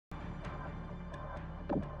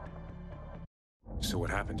So what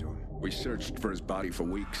happened to him? We searched for his body for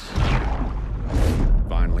weeks.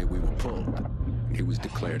 Finally, we were pulled. He was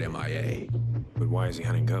declared MIA. But why is he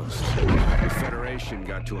hunting ghosts? The Federation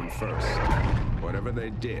got to him first. Whatever they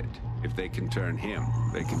did, if they can turn him,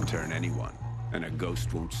 they can turn anyone. And a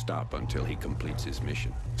ghost won't stop until he completes his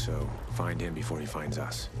mission. So, find him before he finds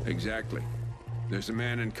us. Exactly. There's a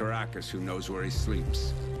man in Caracas who knows where he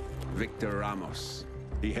sleeps. Victor Ramos.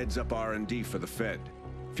 He heads up R&D for the Fed.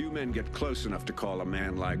 Few men get close enough to call a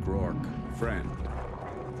man like Rourke friend.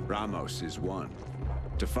 Ramos is one.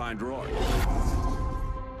 To find Rourke,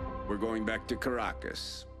 we're going back to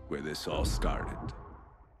Caracas, where this all started.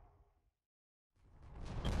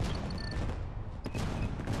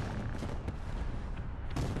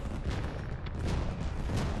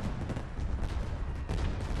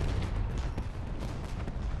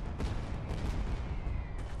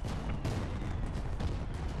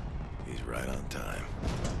 He's right on time.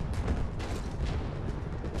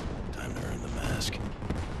 Time to earn the mask.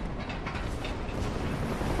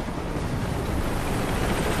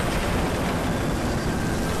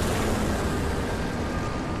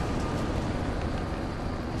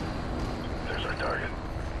 There's our target.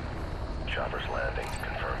 Chopper's landing.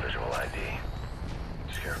 Confirm visual ID.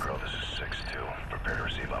 Scarecrow, this is 6-2. Prepare to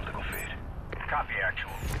receive optical feed. Copy,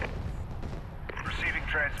 actual. Receiving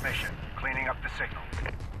transmission. Cleaning up the signal.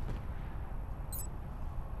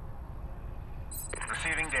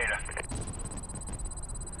 Receiving data.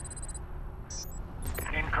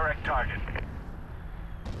 Incorrect target.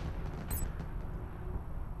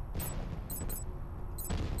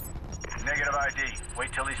 Negative ID.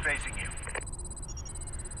 Wait till he's facing you.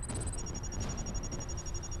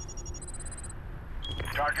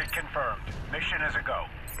 Target confirmed. Mission is a go.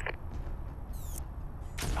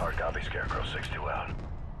 Hard copy, Scarecrow, 6-2 out.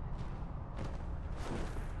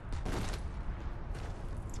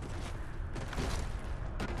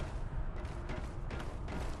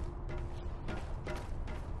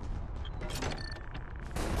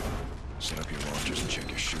 Set up your launchers and check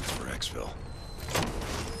your chutes for exfil.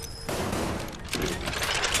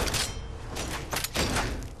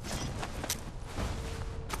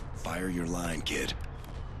 Fire your line, kid.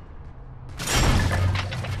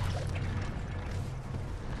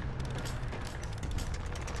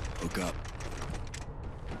 Hook up.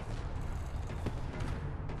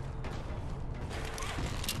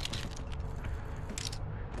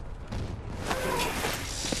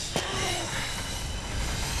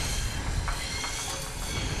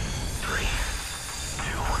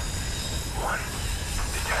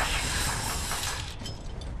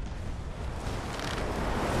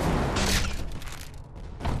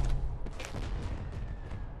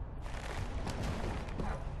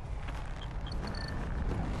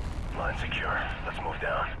 Line secure. Let's move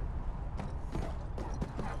down.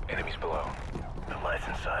 Enemies below. The lights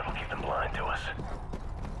inside will keep them blind to us.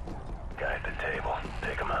 Guy at the table.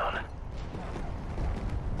 Take him out.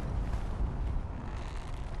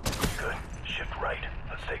 Good. Shift right.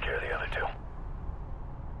 Let's take care of the other two.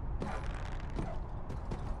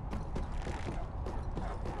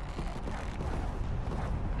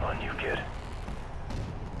 On you, kid.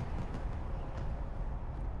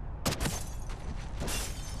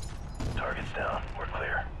 Target's down. We're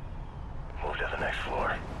clear. Move to the next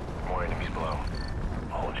floor. More enemies below.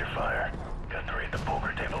 Hold your fire. Got 3 at the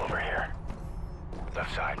poker table over here.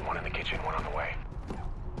 Left side, one in the kitchen, one on the way.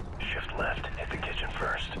 Shift left. Hit the kitchen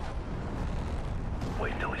first.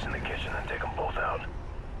 Wait until he's in the kitchen, then take them both out.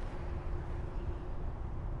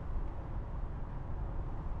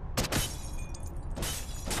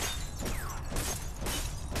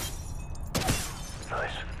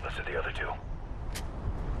 Nice. Let's hit the other two.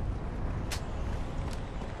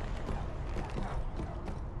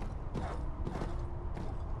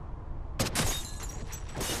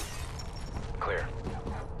 Clear.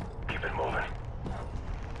 Keep it moving.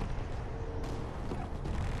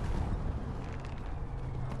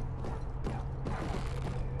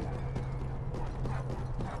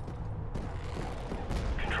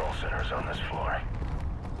 Control center is on this floor.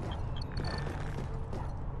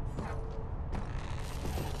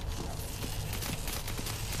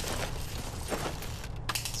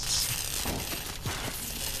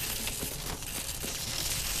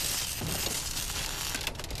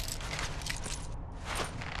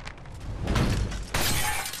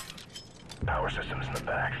 Power system's in the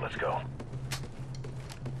back. Let's go.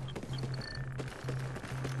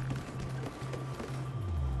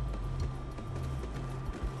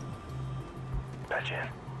 Patch in.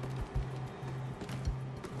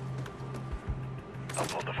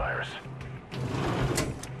 Upload the virus.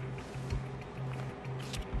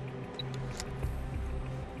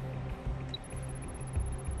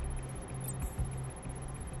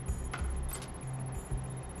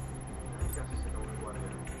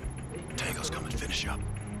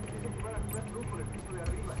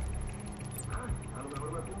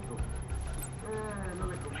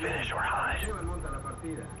 Finish or hide.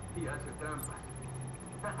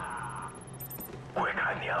 Quick,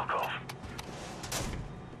 hide in the alcove.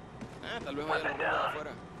 Tal vez vaya a la rueda de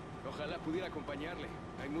afuera. Ojalá pudiera acompañarle.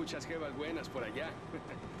 Hay muchas jevas buenas por allá.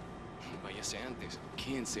 Váyase antes.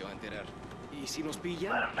 ¿Quién se va a enterar? ¿Y si nos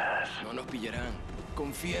pillan? Let him pass. No nos pillarán.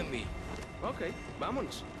 Confía en mí. Ok,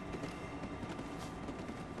 vámonos.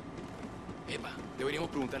 Eva, deberíamos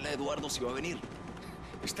preguntarle a Eduardo si va a venir.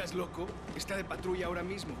 ¿Estás loco? Está de patrulla ahora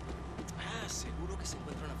mismo. Ah, seguro que se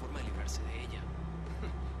encuentra una forma de librarse de ella.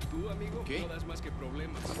 Tú, amigo, no das más que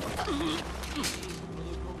problemas. No doy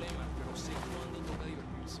problemas, pero sé cuándo toca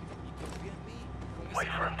divertirse. Y confía en mí. Wait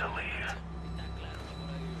for him to leave. Está claro que es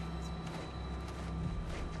hora de divertirse.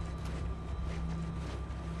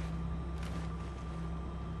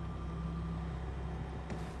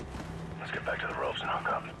 Let's get back to the ropes and hook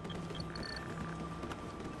up.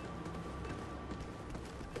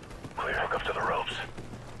 Clear, hook up to the ropes.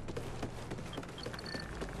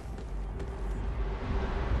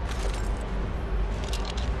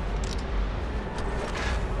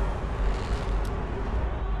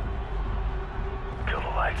 Kill the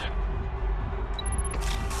lights.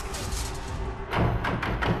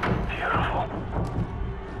 Beautiful.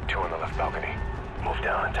 Two on the left balcony. Move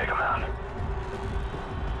down and take them out.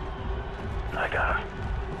 I got him.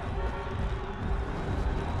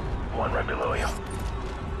 One right below you.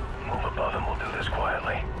 Move above and we'll do this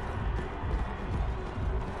quietly.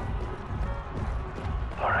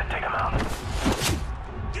 All right, take him out.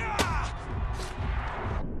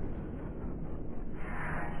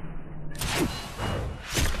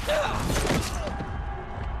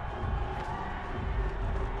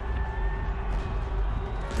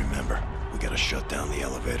 Remember, we gotta shut down the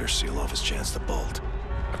elevator, seal off his chance to bolt.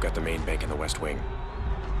 I've got the main bank in the West Wing.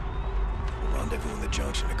 We'll rendezvous in the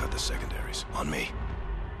junction to cut the secondaries. On me.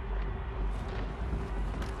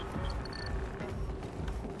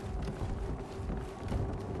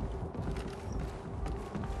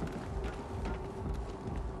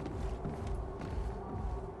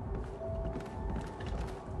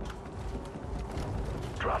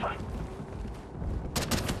 Drop him.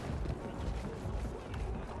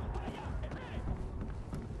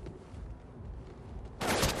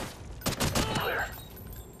 Clear.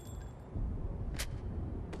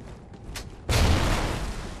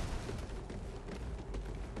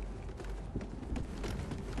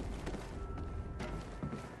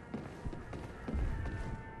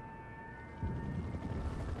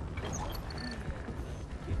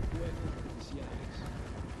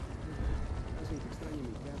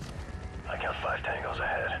 I count 5 tangos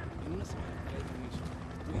ahead. En una semana trae permiso.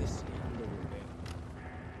 Estoy deseando volver.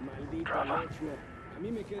 Maldito Drama. Lechmo. A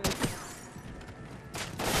mí me queda...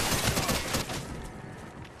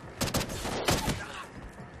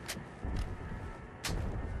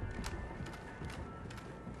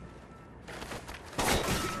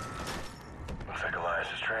 Looks like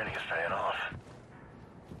Elias's training is paying off.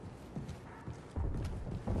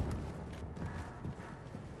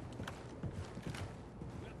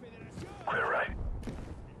 Clear right.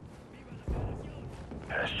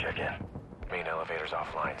 Guys, check in. Main elevator's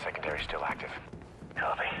offline, secondary still active.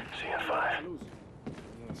 Copy. See you in 5.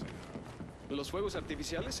 Luz. Los fuegos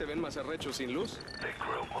artificiales se ven más arrechos sin luz. Big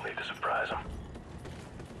group. We'll need to surprise them.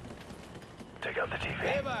 Take out the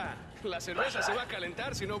TV. ¡Eva! La cerveza se va a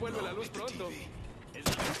calentar si no vuelve la luz pronto.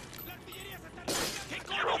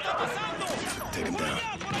 Strobe's on. Take him down.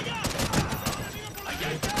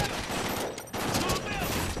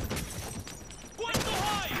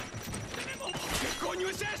 ¿Qué coño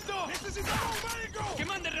es esto? ¡Necesitamos un médico! ¡Que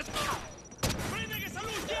mande respuesta! ¡Prenden esa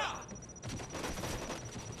luz ya!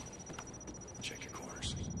 Check your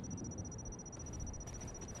corners.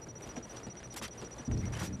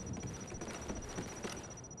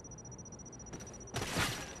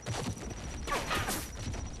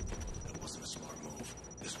 That wasn't a smart move.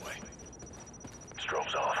 This way.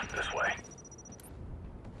 Strobe's off. This way.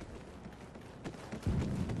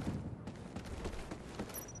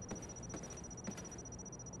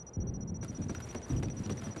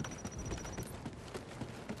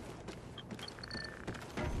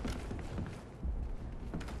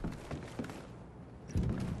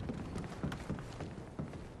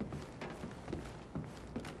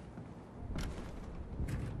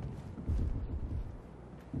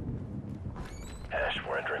 Ash,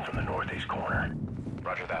 we're entering from the northeast corner.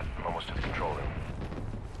 Roger that. I'm almost to the control room.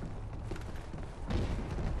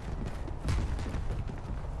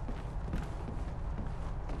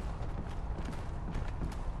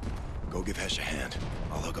 Go give Hesh a hand.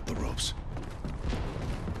 I'll hook up the ropes.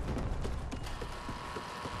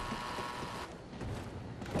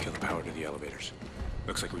 Kill the power to the elevators.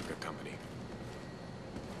 Looks like we've got company.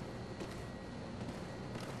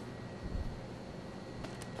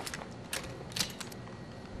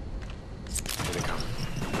 Here they come.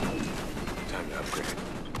 Time to upgrade.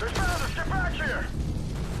 There's others! Get back here!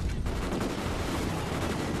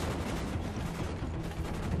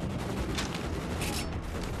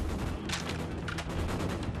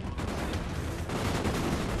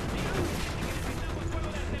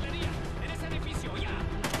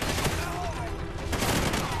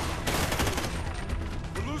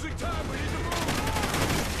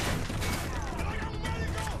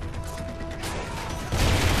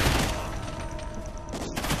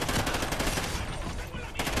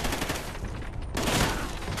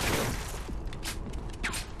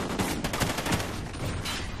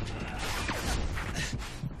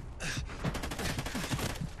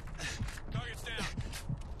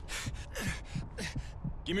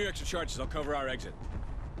 Give me your extra charges. I'll cover our exit.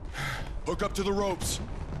 Hook up to the ropes.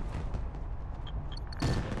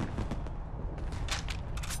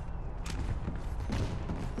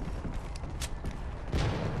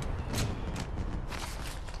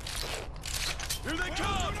 Here they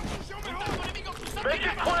come! Make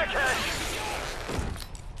it quick, Hesh!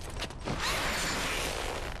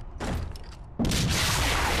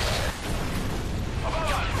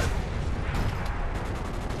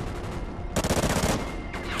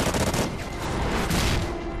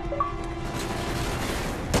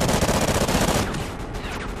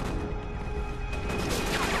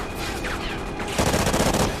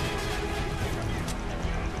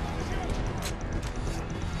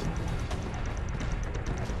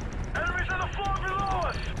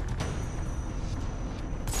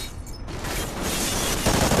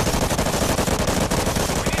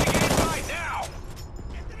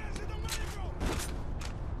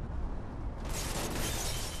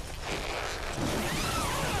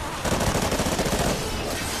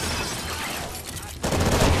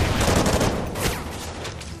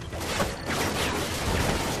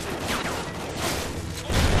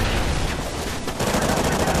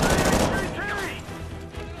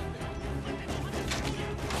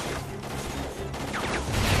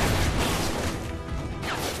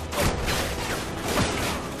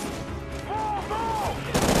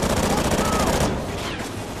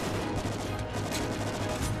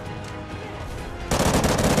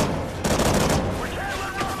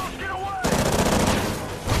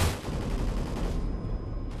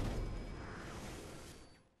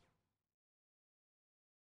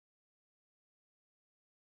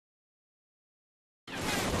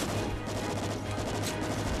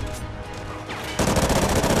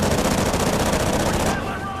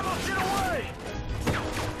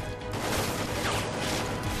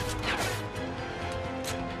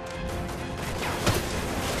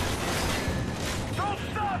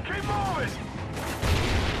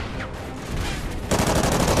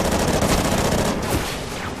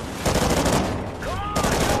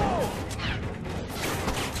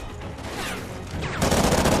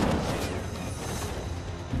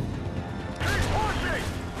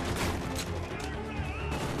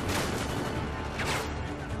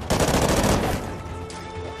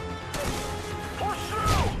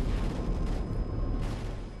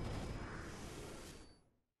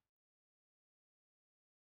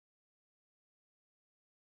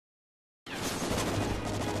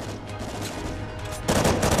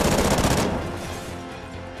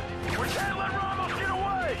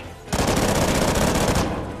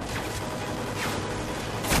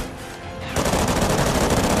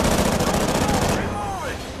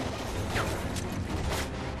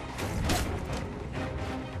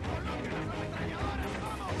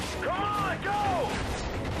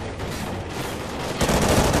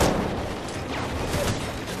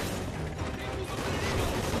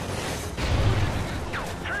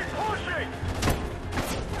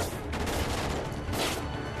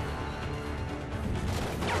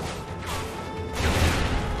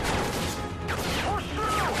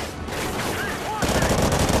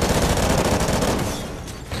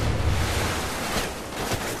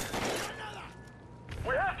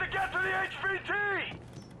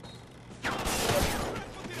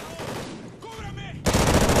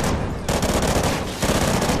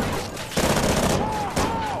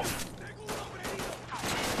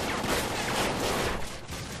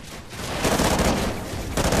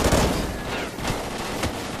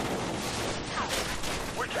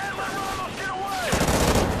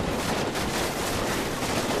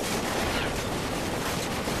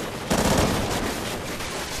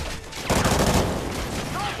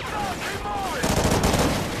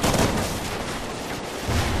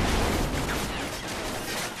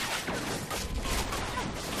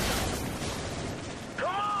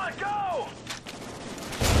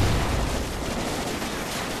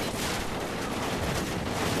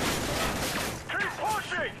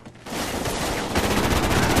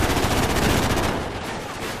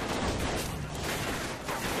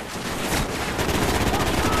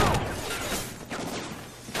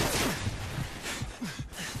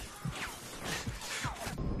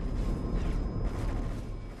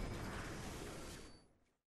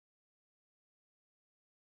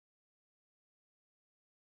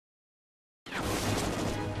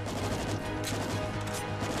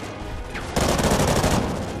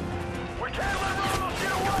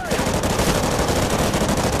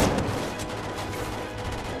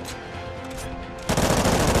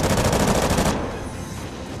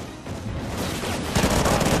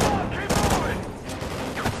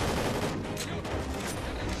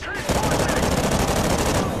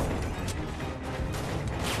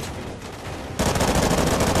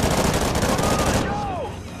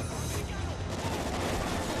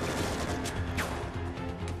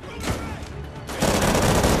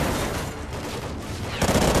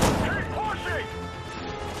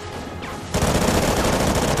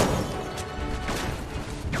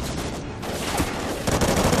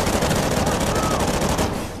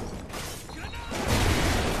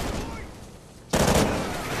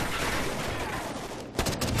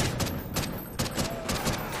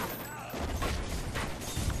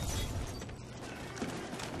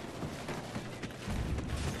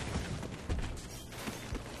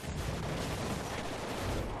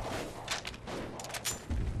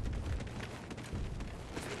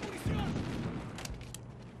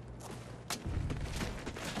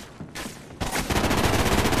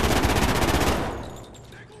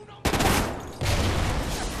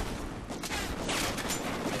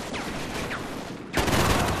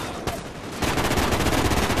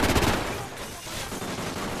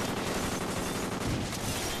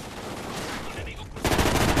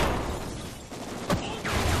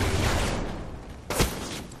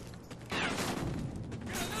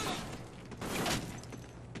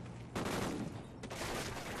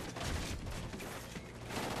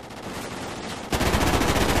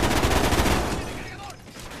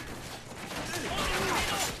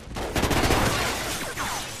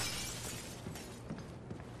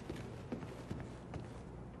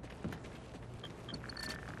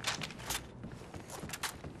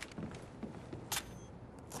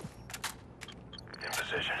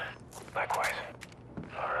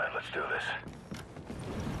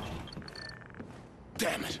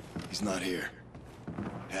 Will's not here.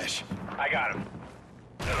 Ash. I got him.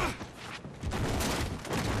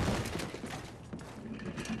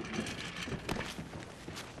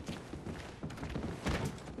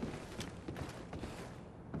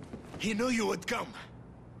 He knew you would come.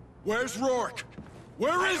 Where's Rourke?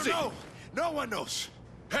 Where is he? No, no one knows.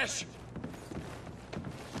 Hesh!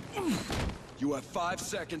 You have 5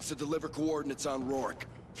 seconds to deliver coordinates on Rourke.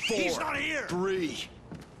 4, He's not here! 3,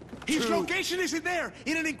 His 2. location isn't there,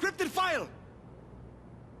 in an encrypted file!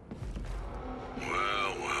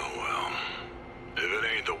 Well, well, well. If it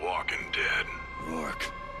ain't the Walking Dead.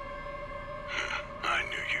 Rourke. I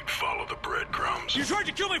knew you'd follow the breadcrumbs. You tried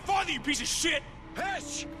to kill my father, you piece of shit!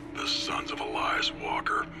 Hesh! The sons of Elias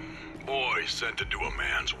Walker. Boy sent to do a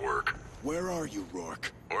man's work. Where are you,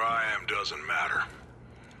 Rourke? Where I am doesn't matter.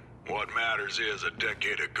 What matters is a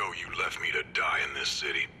decade ago you left me to die in this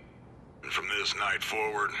city. And from this night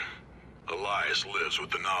forward, Elias lives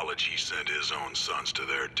with the knowledge he sent his own sons to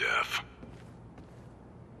their death.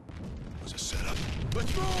 It was a setup.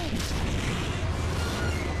 Let's move!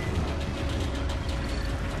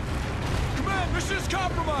 Command, mission is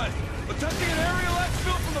compromised! Attempting an aerial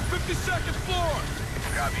exfil from the 52nd floor!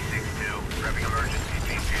 Copy 6-2. Prepping emergency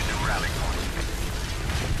team to your new rally point.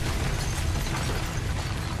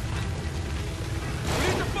 We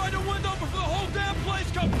need to find a window before the whole damn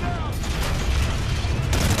place comes down!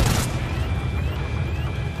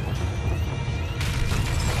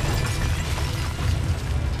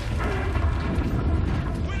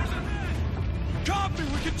 Windows ahead! Copy!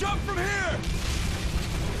 We can jump from here!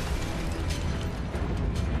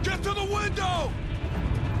 Get to the window!